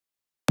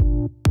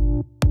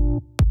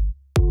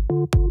Hi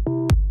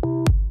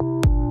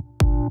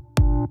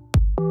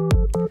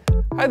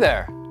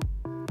there,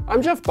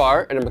 I'm Jeff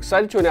Barr, and I'm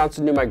excited to announce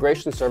a new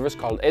migration service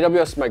called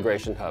AWS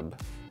Migration Hub.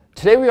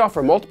 Today we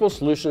offer multiple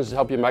solutions to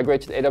help you migrate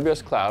to the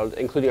AWS cloud,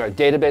 including our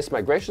database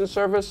migration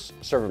service,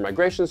 server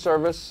migration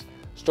service,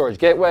 storage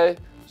gateway,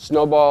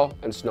 Snowball,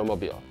 and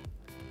Snowmobile.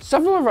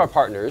 Several of our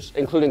partners,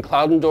 including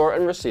Cloud and Door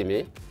and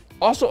Racimi,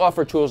 also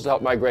offer tools to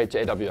help migrate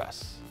to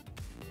AWS.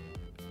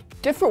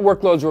 Different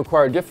workloads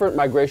require different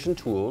migration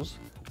tools,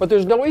 but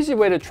there's no easy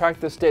way to track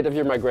the state of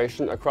your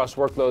migration across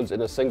workloads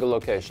in a single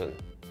location.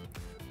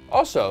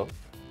 Also,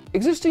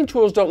 existing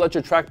tools don't let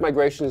you track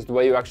migrations the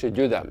way you actually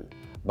do them,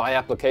 by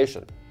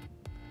application.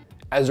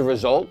 As a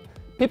result,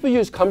 people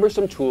use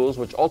cumbersome tools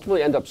which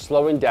ultimately end up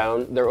slowing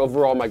down their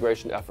overall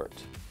migration effort.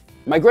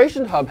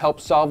 Migration Hub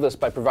helps solve this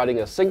by providing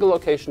a single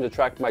location to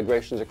track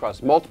migrations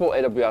across multiple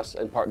AWS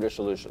and partner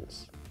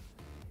solutions.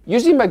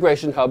 Using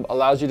Migration Hub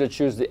allows you to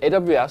choose the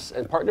AWS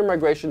and partner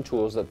migration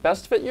tools that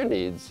best fit your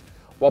needs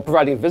while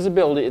providing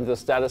visibility into the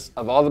status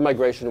of all the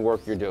migration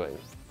work you're doing.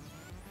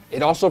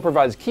 It also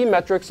provides key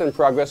metrics and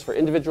progress for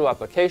individual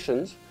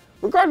applications,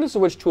 regardless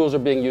of which tools are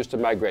being used to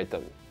migrate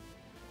them.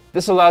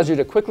 This allows you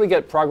to quickly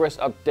get progress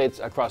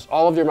updates across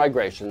all of your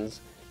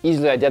migrations,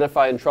 easily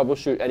identify and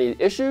troubleshoot any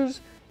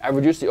issues, and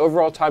reduce the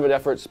overall time and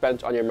effort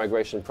spent on your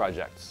migration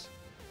projects.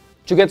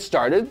 To get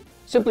started,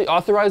 simply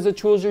authorize the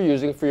tools you're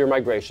using for your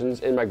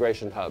migrations in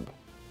Migration Hub.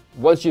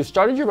 Once you've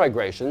started your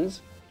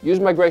migrations, use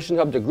Migration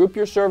Hub to group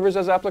your servers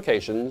as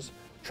applications,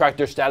 track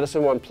their status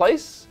in one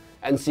place,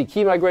 and see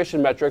key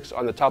migration metrics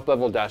on the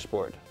top-level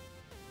dashboard.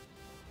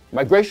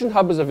 Migration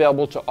Hub is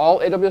available to all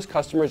AWS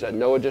customers at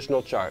no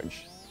additional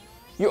charge.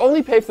 You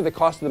only pay for the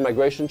cost of the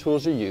migration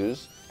tools you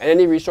use and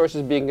any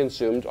resources being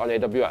consumed on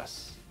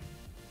AWS.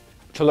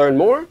 To learn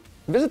more,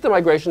 visit the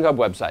Migration Hub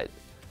website.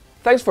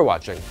 Thanks for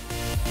watching.